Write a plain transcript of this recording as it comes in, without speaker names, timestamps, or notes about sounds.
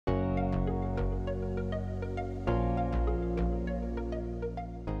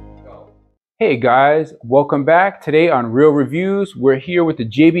Hey guys, welcome back. Today on Real Reviews, we're here with the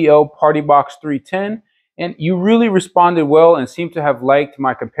JBL Partybox 310, and you really responded well and seem to have liked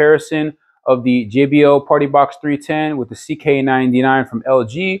my comparison of the JBL Partybox 310 with the CK99 from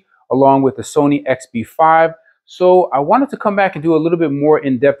LG along with the Sony XB5. So I wanted to come back and do a little bit more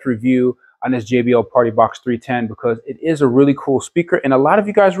in-depth review on this JBL Partybox 310 because it is a really cool speaker and a lot of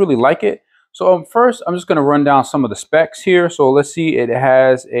you guys really like it. So first, I'm just going to run down some of the specs here. So let's see, it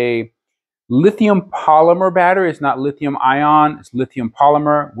has a lithium polymer battery. It's not lithium ion, it's lithium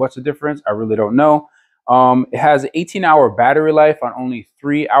polymer. What's the difference? I really don't know. It has an 18-hour battery life on only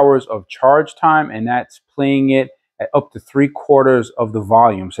 3 hours of charge time, and that's playing it at up to 3/4 of the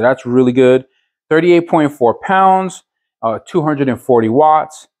volume. So that's really good. 38.4 pounds, 240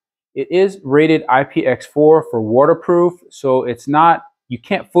 watts. It is rated IPX4 for waterproof, so it's not, you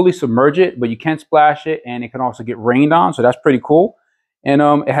can't fully submerge it, but you can splash it, and it can also get rained on, so that's pretty cool. And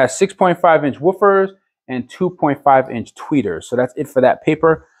it has 6.5-inch woofers and 2.5-inch tweeters. So that's it for that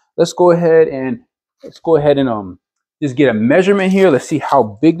paper. Let's go ahead and just get a measurement here. Let's see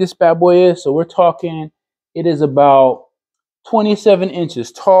how big this bad boy is. So we're talking, it is about 27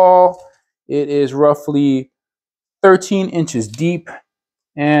 inches tall. It is roughly 13 inches deep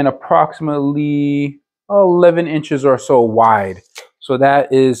and approximately 11 inches or so wide. So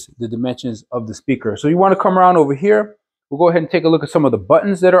that is the dimensions of the speaker. So you want to come around over here. We'll go ahead and take a look at some of the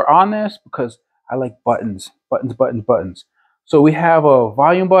buttons that are on this because I like buttons. So we have a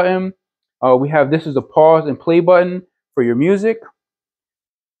volume button. We have, this is a pause and play button for your music.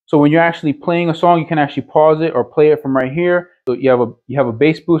 So when you're actually playing a song, you can actually pause it or play it from right here. So you have a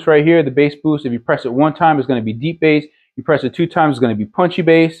bass boost right here. The bass boost, if you press it one time, is going to be deep bass. You press it 2 times, it's going to be punchy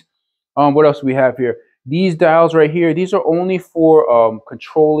bass. What else do we have here? These dials right here, these are only for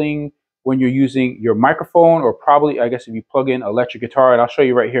controlling when you're using your microphone, or probably, I guess, if you plug in electric guitar, and I'll show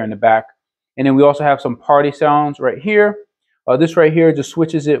you right here in the back. And then we also have some party sounds right here. This right here just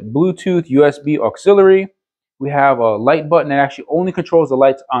switches it Bluetooth, USB, auxiliary. We have a light button that actually only controls the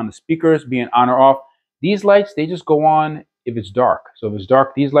lights on the speakers being on or off. These lights, they just go on if it's dark. So if it's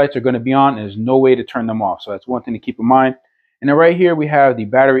dark, these lights are going to be on, and there's no way to turn them off. So that's one thing to keep in mind. And then right here, we have the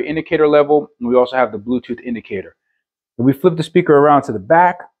battery indicator level, and we also have the Bluetooth indicator. If we flip the speaker around to the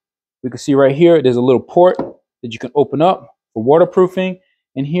back, we can see right here, there's a little port that you can open up for waterproofing.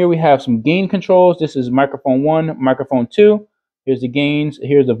 And here we have some gain controls. This is microphone 1, microphone 2. Here's the gains,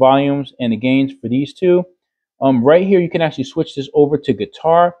 here's the volumes and the gains for these two. Right here, you can actually switch this over to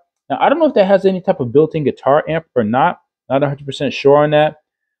guitar. Now, I don't know if that has any type of built-in guitar amp or not. Not 100% sure on that.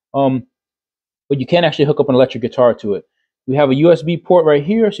 But you can actually hook up an electric guitar to it. We have a USB port right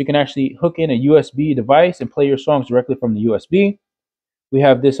here, so you can actually hook in a USB device and play your songs directly from the USB. We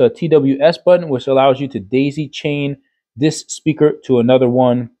have this TWS button, which allows you to daisy chain this speaker to another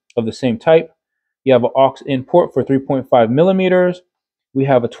one of the same type. You have an aux in port for 3.5 millimeters. We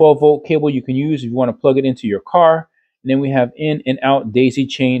have a 12-volt cable you can use if you want to plug it into your car. And then we have in and out daisy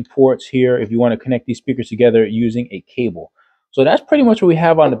chain ports here if you want to connect these speakers together using a cable. So that's pretty much what we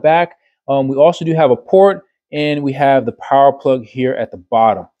have on the back. We also do have a port, and we have the power plug here at the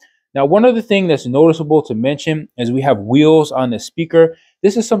bottom. Now, one other thing that's noticeable to mention is we have wheels on the speaker.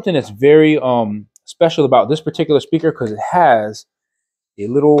 This is something that's very special about this particular speaker because it has a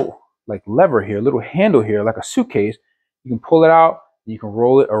little like lever here, a little handle here, like a suitcase. You can pull it out and you can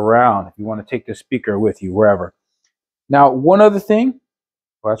roll it around if you want to take this speaker with you wherever. Now, one other thing,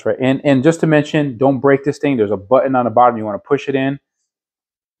 well, that's right. And just to mention, don't break this thing. There's a button on the bottom. You want to push it in.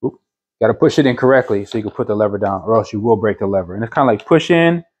 Got to push it in correctly so you can put the lever down, or else you will break the lever. And it's kind of like push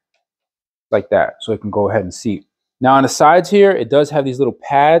in like that, so it can go ahead and seat. Now on the sides here, it does have these little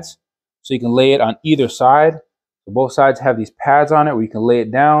pads, so you can lay it on either side. So both sides have these pads on it where you can lay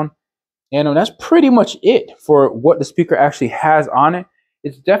it down. And that's pretty much it for what the speaker actually has on it.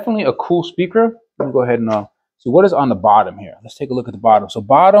 It's definitely a cool speaker. Let me go ahead and see what is on the bottom here. Let's take a look at the bottom. So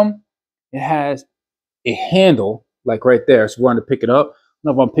bottom, it has a handle like right there. So we're going to pick it up. I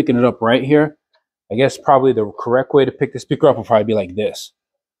don't know if I'm picking it up right here. I guess probably the correct way to pick the speaker up will probably be like this.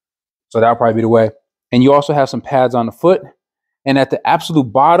 So that'll probably be the way. And you also have some pads on the foot. And at the absolute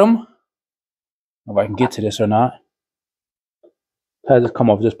bottom, I don't know if I can get to this or not. Pads just come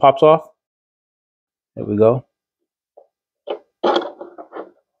off, just pops off. There we go.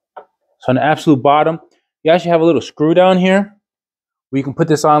 So on the absolute bottom, you actually have a little screw down here where you can put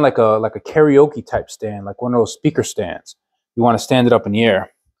this on like a karaoke type stand, like one of those speaker stands. You want to stand it up in the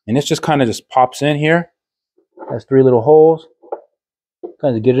air. And this just kind of just pops in here. Has 3 little holes.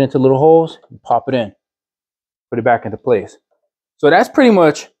 Kind of get it into little holes and pop it in. Put it back into place. So that's pretty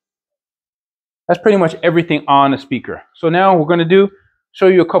much everything on the speaker. So now we're going to show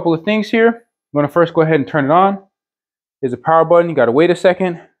you a couple of things here. going to first go ahead and turn it on. There's a power button. You got to wait a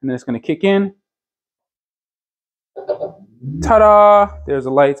second, and then it's going to kick in. Ta-da! There's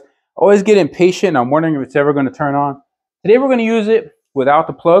the lights. Always get impatient. I'm wondering if it's ever going to turn on. Today we're going to use it without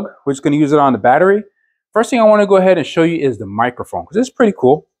the plug. We're just going to use it on the battery. First thing I want to go ahead and show you is the microphone, because it's pretty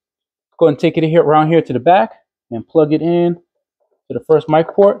cool. Go ahead and take it here around here to the back and plug it in to the first mic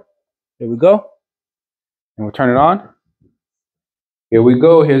port. There we go. And we'll turn it on. Here we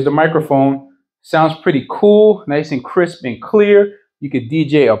go. Here's the microphone. Sounds pretty cool, nice and crisp and clear. You could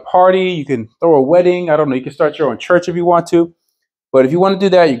DJ a party. You can throw a wedding. I don't know. You can start your own church if you want to. But if you want to do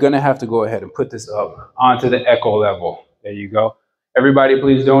that, you're going to have to go ahead and put this up onto the echo level. There you go. Everybody,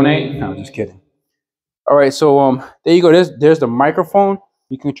 please donate. No, I'm just kidding. All right, so there you go. There's the microphone.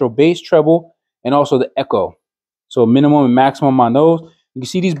 You can control bass, treble, and also the echo. So minimum and maximum on those. You can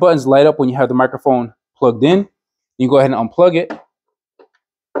see these buttons light up when you have the microphone plugged in. You go ahead and unplug it,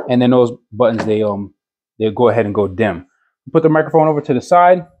 and then those buttons they go ahead and go dim. Put the microphone over to the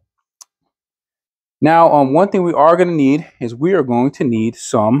side. Now, one thing we are going to need is we are going to need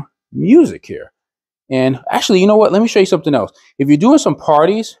some music here. And actually, you know what? Let me show you something else. If you're doing some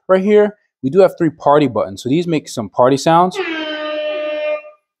parties right here, we do have 3 party buttons. So these make some party sounds.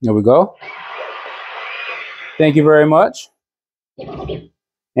 There we go. Thank you very much.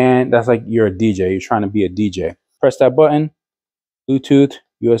 And that's like you're a DJ. You're trying to be a DJ. Press that button. Bluetooth,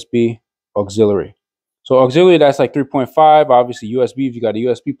 USB, auxiliary. So auxiliary, that's like 3.5. Obviously USB if you got a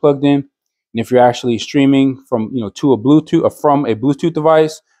USB plugged in. And if you're actually streaming from, to a Bluetooth or from a Bluetooth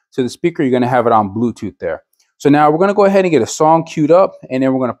device to the speaker, you're going to have it on Bluetooth there. So now we're going to go ahead and get a song queued up, and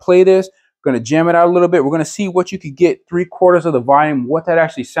then we're going to play this. We're going to jam it out a little bit. We're going to see what you could get 3/4 of the volume, what that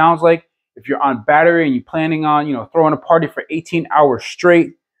actually sounds like. If you're on battery and you're planning on, throwing a party for 18 hours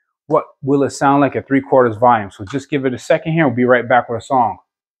straight, what will it sound like at 3/4 volume? So just give it a second here. We'll be right back with a song.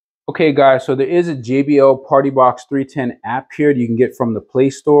 Okay, guys, so there is a JBL Partybox 310 app here that you can get from the Play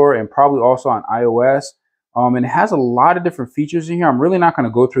Store and probably also on iOS. And it has a lot of different features in here. I'm really not going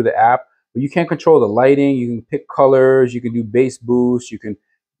to go through the app, but you can control the lighting. You can pick colors. You can do bass boost. You can,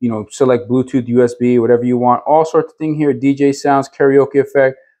 select Bluetooth, USB, whatever you want. All sorts of things here. DJ sounds, karaoke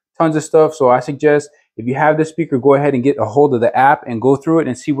effect, tons of stuff. So I suggest if you have this speaker, go ahead and get a hold of the app and go through it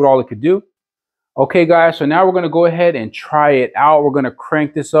and see what all it could do. Okay, guys, so now we're going to go ahead and try it out. We're going to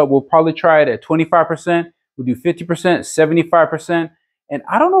crank this up. We'll probably try it at 25%. We'll do 50%, 75%. And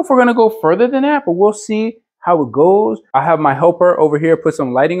I don't know if we're going to go further than that, but we'll see how it goes. I have my helper over here put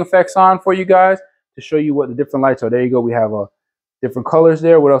some lighting effects on for you guys to show you what the different lights are. There you go. We have different colors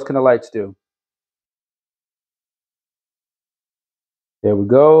there. What else can the lights do? There we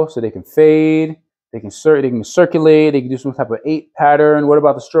go. So they can fade. They can circulate. They can do some type of 8 pattern. What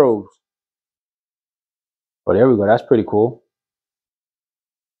about the strobes? Oh, there we go. That's pretty cool.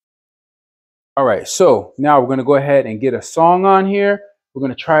 All right, so now we're going to go ahead and get a song on here. We're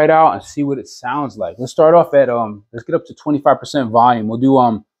going to try it out and see what it sounds like. Let's start off at let's get up to 25% volume. We'll do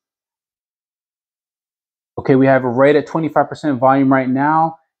okay, we have it right at 25% volume right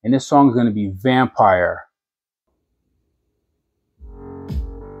now, and this song is going to be Vampire.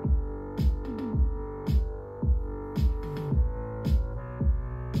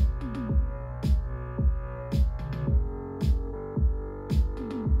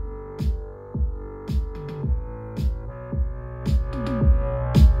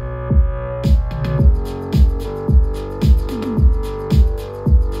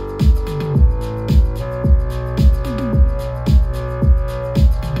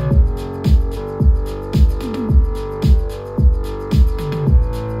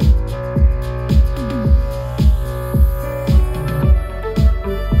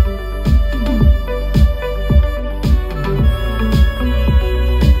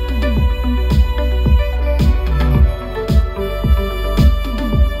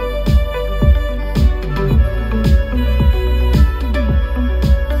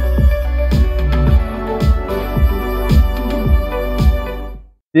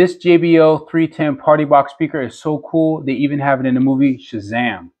 This JBL 310 Partybox speaker is so cool, they even have it in the movie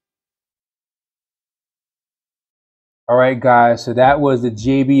Shazam. All right, guys, so that was the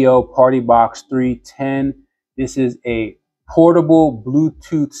JBL Partybox 310. This is a portable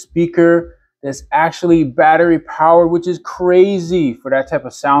Bluetooth speaker that's actually battery powered, which is crazy for that type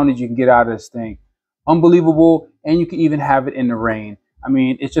of sound that you can get out of this thing. Unbelievable, and you can even have it in the rain. I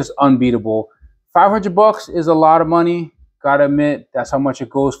mean, it's just unbeatable. $500 is a lot of money. Gotta admit, that's how much it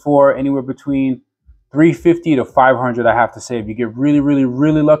goes for. Anywhere between $350 to $500, I have to say. If you get really, really,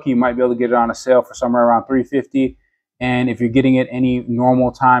 really lucky, you might be able to get it on a sale for somewhere around $350. And if you're getting it any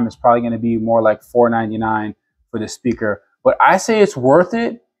normal time, it's probably going to be more like $499 for the speaker. But I say it's worth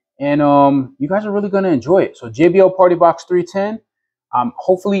it. and you guys are really going to enjoy it. So JBL Partybox 310.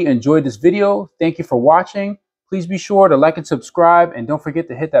 Hopefully you enjoyed this video. Thank you for watching. Please be sure to like and subscribe, and don't forget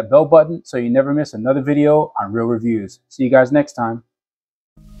to hit that bell button so you never miss another video on Real Reviews. See you guys next time.